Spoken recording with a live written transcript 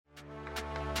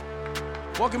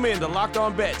Welcome in to Locked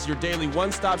On Bets, your daily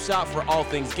one-stop shop for all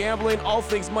things gambling, all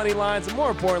things money lines, and more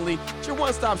importantly, it's your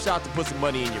one-stop shop to put some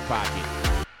money in your pocket.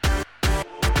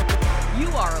 You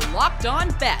are Locked On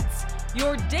Bets,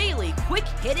 your daily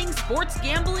quick-hitting sports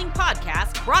gambling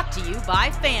podcast brought to you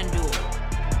by FanDuel.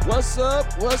 What's up?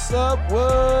 What's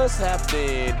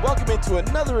happening? Welcome into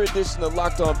another edition of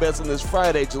Locked On Bets on this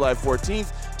Friday, July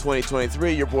 14th,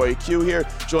 2023. Your boy Q here,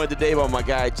 joined today by my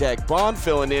guy Jack Bond,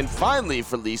 filling in finally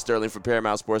for Lee Sterling from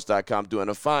ParamountSports.com, doing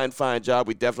a fine job.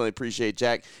 We definitely appreciate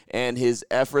Jack and his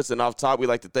efforts. And off top, we'd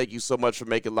like to thank you so much for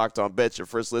making Locked On Bets your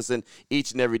first listen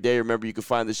each and every day. Remember, you can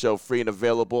find the show free and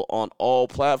available on all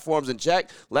platforms. And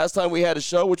Jack, last time we had a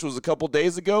show, which was a couple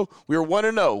days ago, we were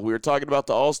 1-0. We were talking about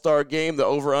the All-Star game. The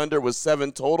over-under was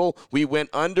 7 total. We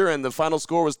went under, and the final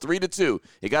score was 3-2.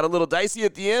 It got a little dicey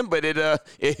at the end, but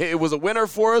it was a winner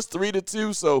for us,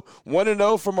 3-2. So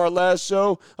 1-0 from our last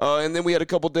show, and then we had a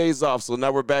couple days off. So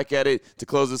now we're back at it to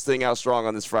close this thing out strong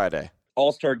on this Friday.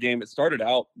 All-Star game, it started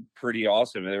out pretty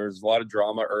awesome. There was a lot of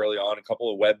drama early on, a couple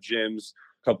of web gyms,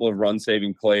 a couple of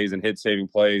run-saving plays and hit-saving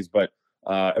plays, but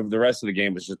the rest of the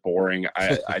game was just boring.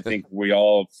 I think we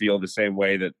all feel the same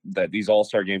way that these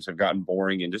All-Star games have gotten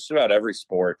boring in just about every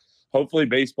sport. Hopefully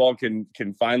baseball can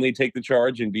finally take the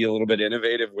charge and be a little bit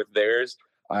innovative with theirs.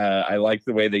 I like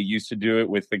the way they used to do it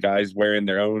with the guys wearing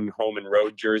their own home and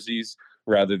road jerseys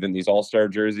rather than these all-star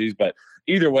jerseys. But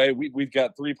either way, we've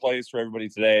got 3 plays for everybody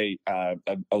today, a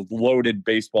loaded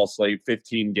baseball slate,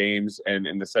 15 games, and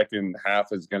in the second half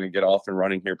is going to get off and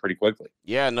running here pretty quickly.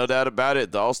 Yeah, no doubt about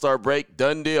it. The All-Star break,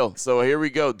 done deal. So here we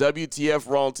go. WTF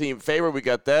wrong team favorite. We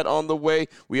got that on the way.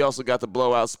 We also got the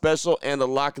blowout special and the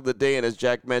lock of the day. And as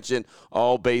Jack mentioned,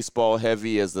 all baseball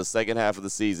heavy as the second half of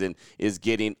the season is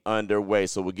getting underway.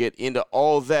 So we'll get into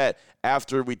all that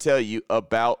after we tell you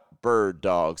about Bird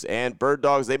Dogs. And Bird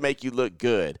Dogs, they make you look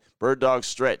good. Bird Dogs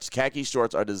stretch. Khaki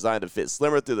shorts are designed to fit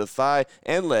slimmer through the thigh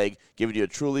and leg, giving you a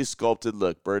truly sculpted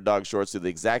look. Bird Dog shorts do the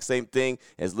exact same thing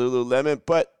as Lululemon,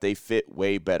 but they fit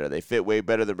way better. They fit way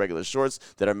better than regular shorts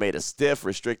that are made of stiff,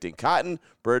 restricting cotton.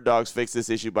 Bird Dogs fix this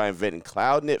issue by inventing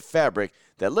cloud knit fabric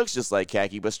that looks just like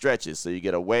khaki but stretches, so you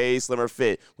get a way slimmer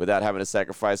fit without having to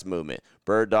sacrifice movement.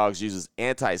 Bird Dogs uses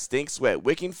anti-stink sweat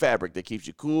wicking fabric that keeps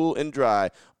you cool and dry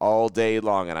all day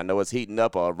long. And I know it's heating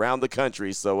up around the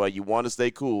country, so you want to stay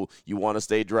cool, you want to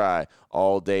stay dry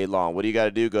all day long. What do you got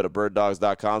to do? Go to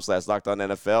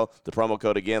birddogs.com/LockedOnNFL. The promo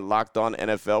code again,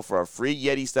 LockedOnNFL, for a free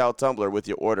Yeti-style tumbler with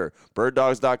your order.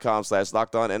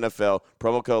 birddogs.com/LockedOnNFL.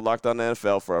 Promo code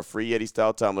LockedOnNFL for a free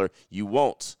Yeti-style tumbler. You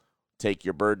won't take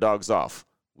your Bird Dogs off.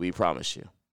 We promise you.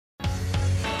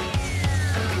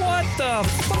 What the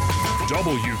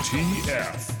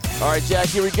WTF? All right, Jack,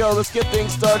 here we go. Let's get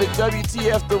things started.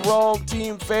 WTF, the wrong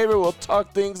team favorite. We'll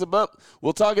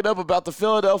talk it up about the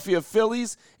Philadelphia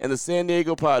Phillies and the San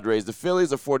Diego Padres. The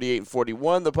Phillies are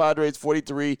 48-41. The Padres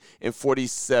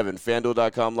 43-47.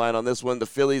 FanDuel.com line on this one. The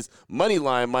Phillies money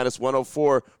line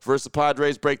 -104 versus the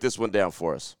Padres. Break this one down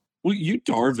for us. Well,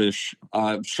 Darvish,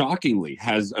 shockingly,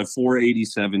 has a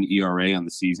 4.87 ERA on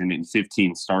the season in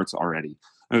 15 starts already.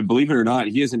 Believe it or not,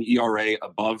 he has an ERA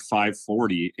above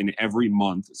 5.40 in every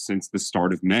month since the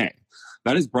start of May.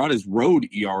 That has brought his road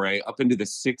ERA up into the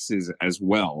 6s as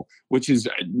well, which is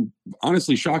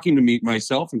honestly shocking to me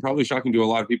myself and probably shocking to a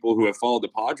lot of people who have followed the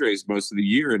Padres most of the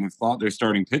year and have thought their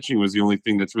starting pitching was the only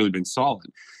thing that's really been solid.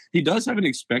 He does have an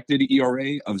expected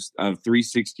ERA of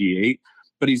 3.68,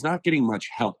 but he's not getting much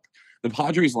help. The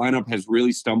Padres lineup has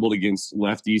really stumbled against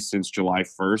lefties since July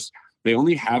 1st. They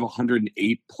only have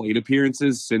 108 plate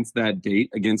appearances since that date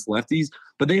against lefties,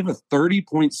 but they have a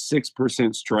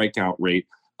 30.6% strikeout rate,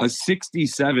 a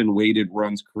 67 weighted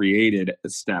runs created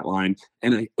stat line,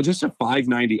 and just a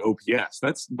 590 OPS.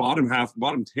 That's bottom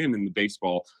 10 in the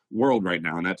baseball world right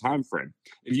now in that time frame.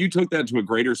 If you took that to a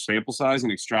greater sample size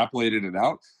and extrapolated it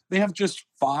out, they have just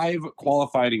 5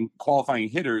 qualifying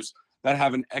hitters that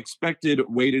have an expected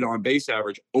weighted on base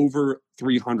average over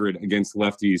 300 against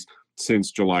lefties since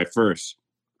July 1st.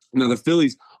 Now, the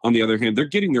Phillies, on the other hand, they're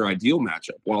getting their ideal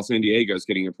matchup, while San Diego is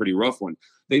getting a pretty rough one.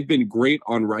 They've been great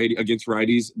on against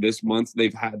righties this month.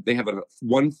 They have a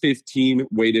 115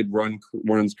 weighted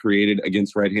runs created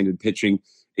against right-handed pitching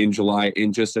in July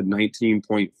and just a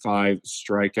 19.5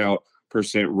 strikeout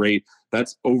percent rate.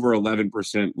 That's over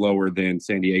 11% lower than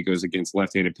San Diego's against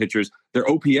left-handed pitchers. Their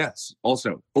OPS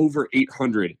also over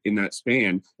 800 in that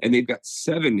span, and they've got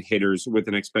 7 hitters with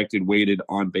an expected weighted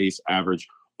on-base average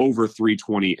over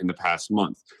 320 in the past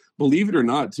month. Believe it or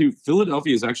not, too,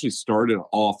 Philadelphia has actually started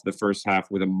off the first half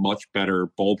with a much better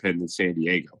bullpen than San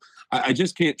Diego. I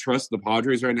just can't trust the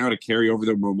Padres right now to carry over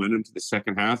their momentum to the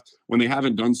second half when they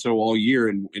haven't done so all year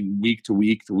in week to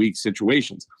week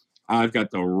situations. I've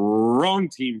got the wrong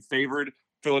team favored.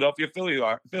 Philadelphia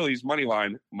Phillies money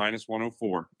line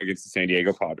 -104 against the San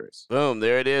Diego Padres. Boom,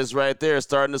 there it is right there.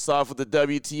 Starting us off with the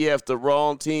WTF, the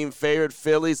wrong team favored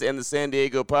Phillies and the San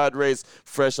Diego Padres,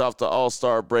 fresh off the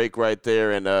All-Star break right there.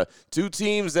 And two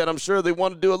teams that I'm sure they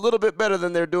want to do a little bit better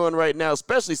than they're doing right now,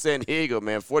 especially San Diego,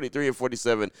 man. 43 and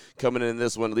 47 coming in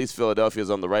this one. At least Philadelphia's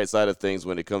on the right side of things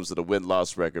when it comes to the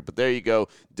win-loss record. But there you go.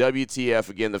 WTF,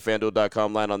 again, the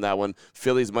FanDuel.com line on that one.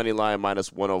 Phillies money line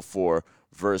 -104.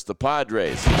 Versus the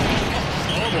Padres.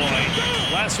 Oh,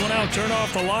 boy. Last one out, turn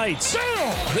off the lights.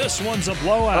 This one's a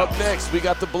blowout. Up next, we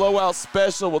got the blowout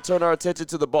special. We'll turn our attention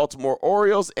to the Baltimore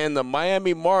Orioles and the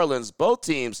Miami Marlins. Both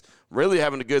teams really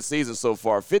having a good season so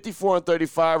far. 54 and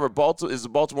 35 is the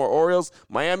Baltimore Orioles.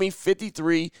 Miami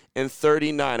 53 and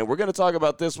 39. And we're going to talk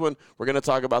about this one. We're going to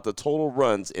talk about the total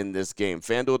runs in this game.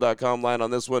 FanDuel.com line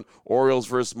on this one. Orioles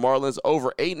versus Marlins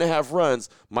over 8.5 runs,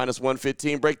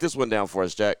 -115. Break this one down for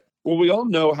us, Jack. Well, we all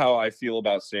know how I feel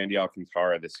about Sandy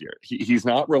Alcantara this year. He's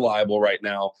not reliable right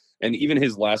now, and even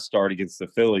his last start against the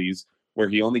Phillies, where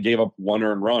he only gave up 1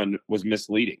 earned run, was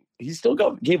misleading. He still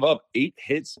gave up 8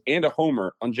 hits and a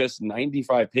homer on just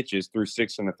 95 pitches through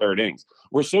 6 1/3 innings.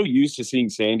 We're so used to seeing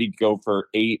Sandy go for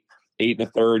 8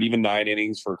 1/3, even 9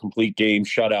 innings for complete game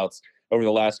shutouts over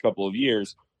the last couple of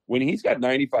years. When he's got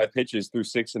 95 pitches through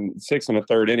 6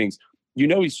 1/3 innings, you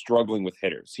know he's struggling with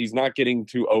hitters. He's not getting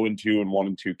to 0-2 and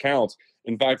 1-2 counts.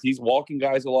 In fact, he's walking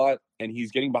guys a lot, and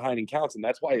he's getting behind in counts, and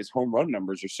that's why his home run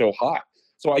numbers are so high.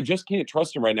 So I just can't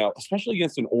trust him right now, especially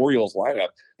against an Orioles lineup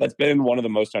that's been one of the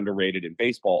most underrated in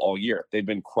baseball all year. They've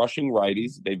been crushing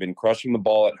righties. They've been crushing the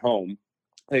ball at home.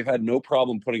 They've had no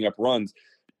problem putting up runs,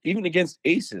 even against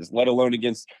aces, let alone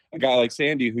against a guy like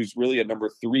Sandy, who's really at number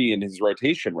 3 in his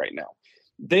rotation right now.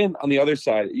 Then on the other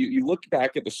side, you look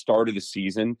back at the start of the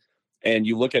season, and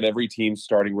you look at every team's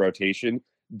starting rotation,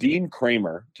 Dean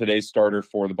Kramer, today's starter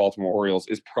for the Baltimore Orioles,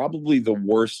 is probably the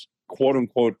worst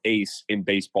quote-unquote ace in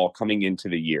baseball coming into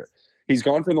the year. He's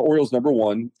gone from the Orioles number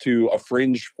 1 to a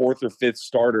fringe 4th or 5th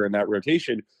starter in that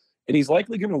rotation, and he's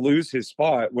likely going to lose his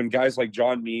spot when guys like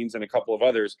John Means and a couple of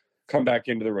others come back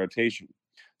into the rotation.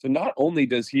 So not only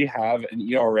does he have an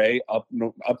ERA up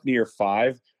near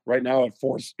 5 right now at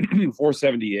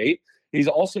 4.78, he's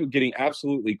also getting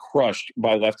absolutely crushed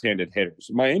by left-handed hitters.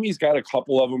 Miami's got a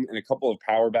couple of them and a couple of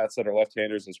power bats that are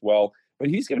left-handers as well, but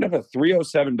he's given up a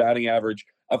 307 batting average,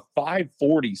 a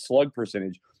 540 slug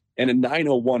percentage, and a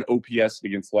 901 OPS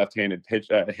against left-handed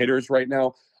hitters right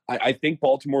now. I think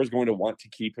Baltimore is going to want to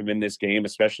keep him in this game,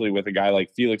 especially with a guy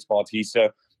like Felix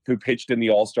Bautista, who pitched in the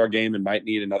All-Star game and might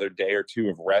need another day or two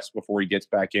of rest before he gets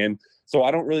back in. So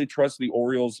I don't really trust the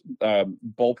Orioles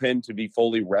bullpen to be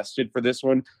fully rested for this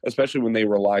one, especially when they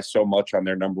rely so much on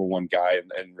their number 1 guy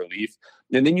in relief.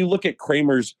 And then you look at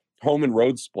Kramer's home and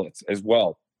road splits as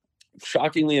well.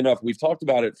 Shockingly enough, we've talked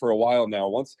about it for a while now.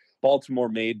 Once Baltimore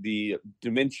made the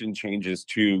dimension changes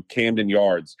to Camden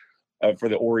Yards for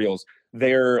the Orioles,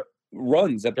 their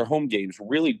runs at their home games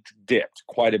really dipped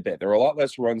quite a bit. There were a lot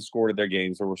less runs scored at their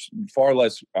games. There were far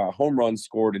less home runs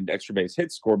scored and extra base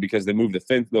hits scored because they moved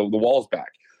the walls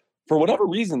back. For whatever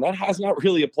reason, that has not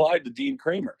really applied to Dean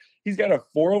Kramer. He's got a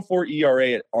 4.04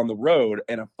 ERA on the road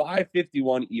and a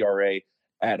 5.51 ERA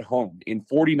at home. In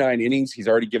 49 innings, he's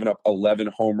already given up 11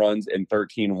 home runs and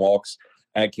 13 walks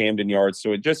at Camden Yards.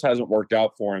 So it just hasn't worked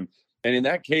out for him. And in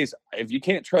that case, if you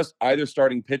can't trust either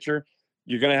starting pitcher,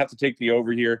 you're going to have to take the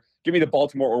over here. Give me the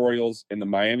Baltimore Orioles and the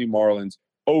Miami Marlins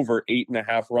over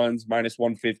 8.5 runs,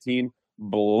 -115.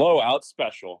 Blowout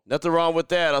special. Nothing wrong with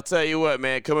that. I'll tell you what,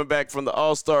 man, coming back from the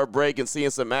All-Star break and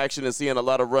seeing some action and seeing a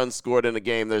lot of runs scored in the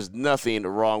game, there's nothing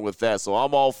wrong with that. So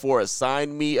I'm all for it.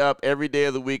 Sign me up every day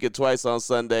of the week and twice on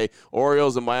Sunday.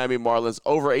 Orioles and Miami Marlins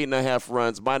over 8.5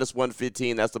 runs,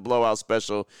 -115. That's the blowout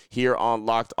special here on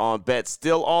Locked On Bets.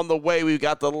 Still on the way. We've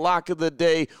got the lock of the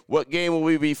day. What game will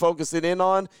we be focusing in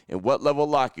on, and what level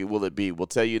lock will it be? We'll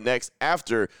tell you next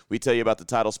after we tell you about the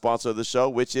title sponsor of the show,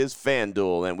 which is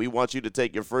FanDuel. And we want you to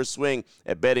take your first swing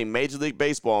at betting Major League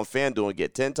Baseball on FanDuel and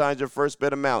get 10 times your first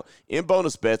bet amount in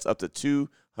bonus bets up to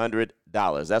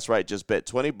 $200. That's right. Just bet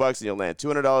 $20 and you'll land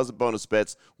 $200 in bonus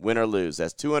bets, win or lose.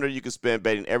 That's $200 you can spend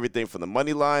betting everything from the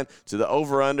money line to the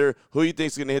over-under, who you think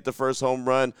is going to hit the first home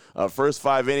run, first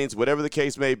 5 innings, whatever the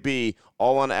case may be,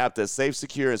 all on an app that's safe,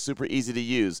 secure, and super easy to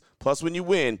use. Plus, when you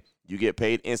win, you get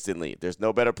paid instantly. There's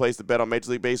no better place to bet on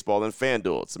Major League Baseball than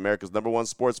FanDuel. It's America's #1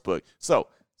 sportsbook. So,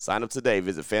 sign up today.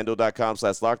 Visit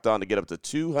FanDuel.com/lockedon to get up to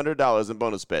 $200 in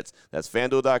bonus bets. That's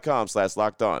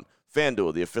FanDuel.com/lockedon.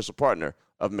 FanDuel, the official partner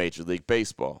of Major League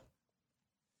Baseball.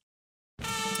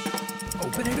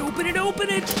 Open it, open it, open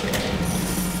it.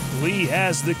 Lee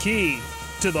has the key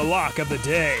to the lock of the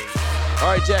day. All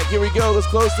right, Jack, here we go. Let's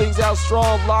close things out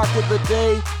strong. Lock of the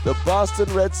day, the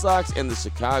Boston Red Sox and the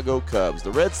Chicago Cubs.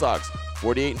 The Red Sox,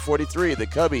 48-43. The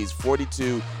Cubbies,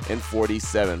 42-47.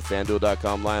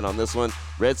 FanDuel.com line on this one.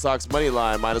 Red Sox money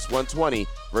line, -120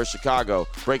 versus Chicago.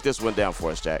 Break this one down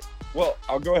for us, Jack. Well,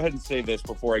 I'll go ahead and say this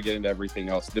before I get into everything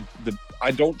else.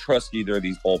 I don't trust either of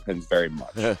these bullpens very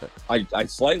much. I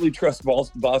slightly trust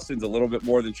Boston's a little bit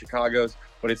more than Chicago's,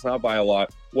 but it's not by a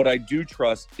lot. What I do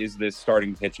trust is this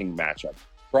starting pitching matchup.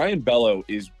 Brian Bello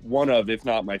is one of, if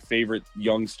not my favorite,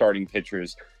 young starting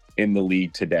pitchers in the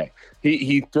league today.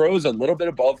 He throws a little bit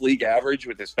above league average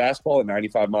with his fastball at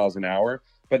 95 miles an hour.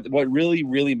 But what really,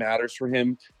 really matters for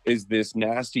him is this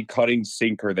nasty cutting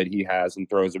sinker that he has and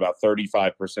throws about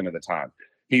 35% of the time.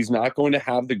 He's not going to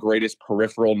have the greatest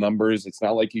peripheral numbers. It's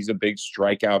not like he's a big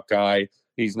strikeout guy.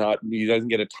 He doesn't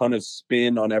get a ton of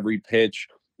spin on every pitch,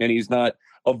 and he's not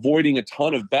avoiding a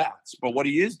ton of bats. But what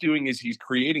he is doing is he's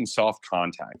creating soft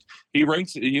contact.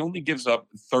 He only gives up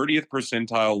 30th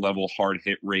percentile level hard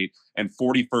hit rate and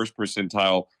 41st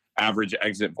percentile average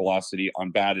exit velocity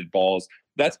on batted balls.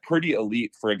 That's pretty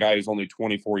elite for a guy who's only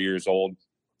 24 years old.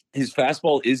 His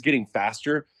fastball is getting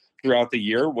faster throughout the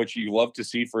year, which you love to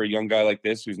see for a young guy like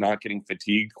this who's not getting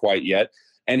fatigued quite yet.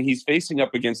 And he's facing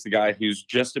up against the guy who's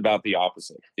just about the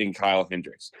opposite in Kyle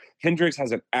Hendricks. Hendricks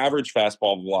has an average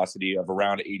fastball velocity of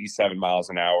around 87 miles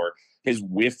an hour. His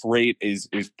whiff rate is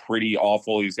pretty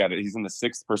awful. He's in the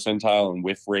 6th percentile in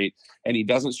whiff rate, and he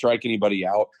doesn't strike anybody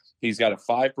out. He's got a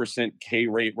 5% K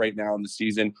rate right now in the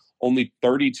season, only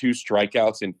 32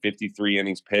 strikeouts in 53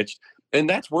 innings pitched. And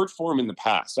that's worked for him in the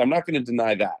past. I'm not going to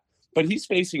deny that. But he's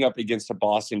facing up against a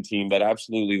Boston team that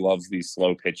absolutely loves these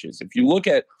slow pitches. If you look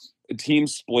at team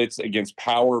splits against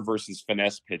power versus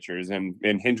finesse pitchers, and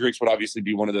Hendricks would obviously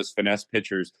be one of those finesse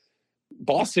pitchers,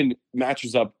 Boston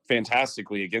matches up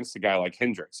fantastically against a guy like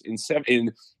Hendricks. In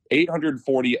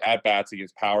 840 at-bats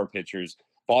against power pitchers,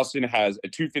 Boston has a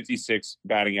 256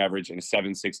 batting average and a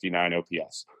 769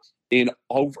 OPS. In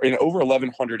over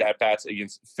 1,100 at-bats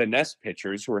against finesse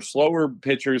pitchers, who are slower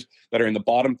pitchers that are in the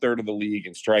bottom third of the league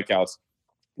in strikeouts,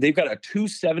 they've got a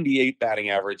 278 batting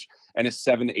average and a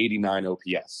 789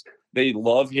 OPS. They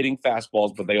love hitting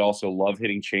fastballs, but they also love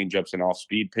hitting changeups and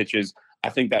off-speed pitches. I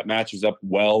think that matches up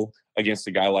well against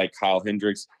a guy like Kyle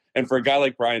Hendricks. And for a guy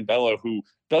like Brian Bello, who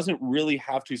doesn't really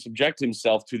have to subject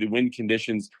himself to the wind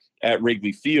conditions at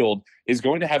Wrigley Field, is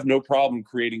going to have no problem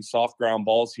creating soft ground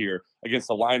balls here against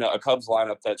a Cubs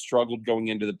lineup that struggled going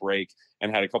into the break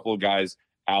and had a couple of guys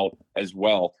out as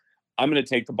well. I'm going to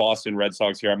take the Boston Red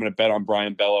Sox here. I'm going to bet on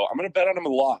Brian Bello. I'm going to bet on him a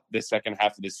lot this second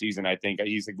half of the season. I think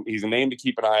he's a name to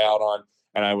keep an eye out on,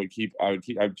 and I would keep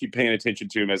paying attention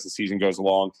to him as the season goes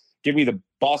along. Give me the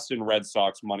Boston Red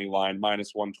Sox money line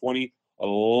 -120, a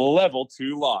level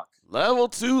 2 lock. Level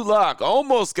 2 lock.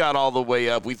 Almost got all the way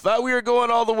up. We thought we were going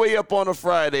all the way up on a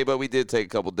Friday, but we did take a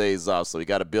couple days off, so we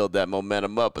got to build that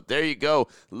momentum up. But there you go.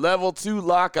 Level 2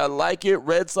 lock. I like it.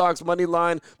 Red Sox money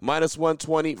line,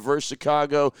 -120 versus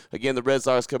Chicago. Again, the Red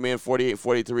Sox come in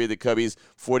 48-43. The Cubbies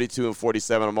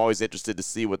 42-47. I'm always interested to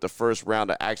see what the first round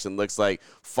of action looks like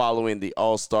following the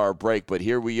All-Star break. But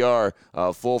here we are,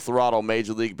 full throttle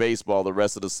Major League Baseball the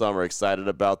rest of the summer. Excited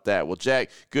about that. Well, Jack,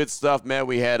 good stuff, man.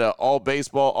 We had all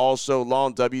baseball, all show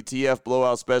long, WTF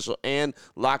blowout special, and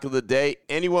lock of the day.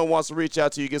 Anyone wants to reach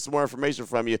out to you, get some more information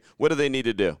from you, what do they need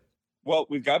to do? Well,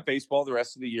 we've got baseball the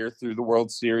rest of the year through the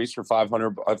World Series for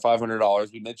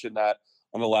 $500. We mentioned that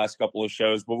on the last couple of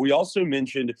shows, but we also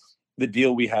mentioned the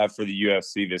deal we have for the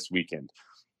UFC this weekend.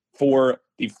 For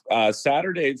the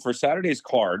Saturday's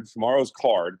card, tomorrow's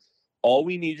card, all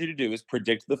we need you to do is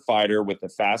predict the fighter with the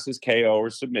fastest KO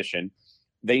or submission.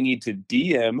 They need to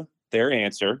DM their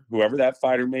answer, whoever that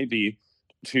fighter may be,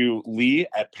 to Lee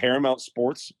at Paramount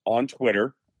Sports on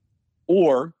Twitter,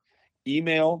 or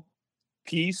email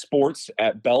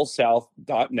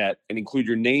psports@bellsouth.net and include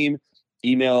your name,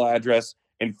 email address,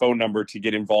 and phone number to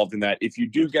get involved in that. If you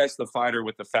do guess the fighter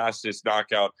with the fastest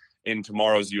knockout in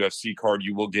tomorrow's UFC card,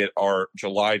 you will get our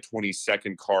July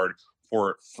 22nd card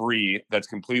for free. That's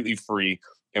completely free.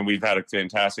 And we've had a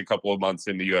fantastic couple of months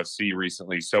in the UFC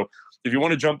recently. So if you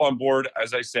want to jump on board,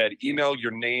 as I said, email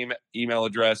your name, email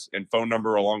address, and phone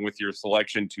number along with your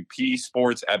selection to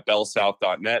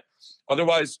psports@bellsouth.net.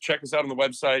 Otherwise, check us out on the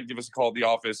website. Give us a call at the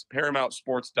office,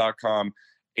 paramountsports.com,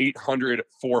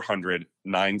 800-400-5600.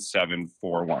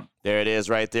 9741. There it is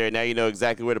right there. Now you know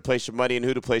exactly where to place your money and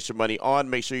who to place your money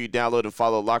on. Make sure you download and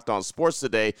follow Locked On Sports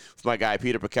today with my guy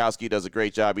Peter Bukowski. Does a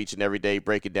great job each and every day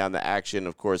breaking down the action,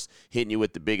 of course, hitting you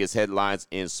with the biggest headlines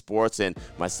in sports. And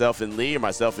myself and Lee, or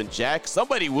myself and Jack,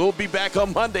 somebody will be back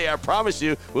on Monday. I promise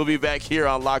you, we'll be back here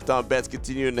on Locked On Bets,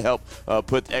 continuing to help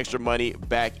put extra money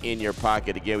back in your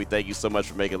pocket. Again, we thank you so much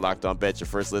for making Locked On Bets your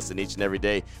first listen each and every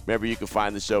day. Remember, you can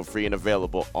find the show free and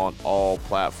available on all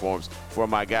platforms. For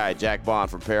my guy, Jack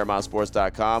Bond from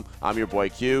ParamountSports.com, I'm your boy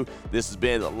Q. This has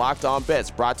been Locked On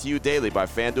Bets, brought to you daily by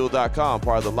FanDuel.com,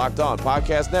 part of the Locked On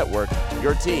Podcast Network,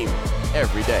 your team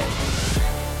every day.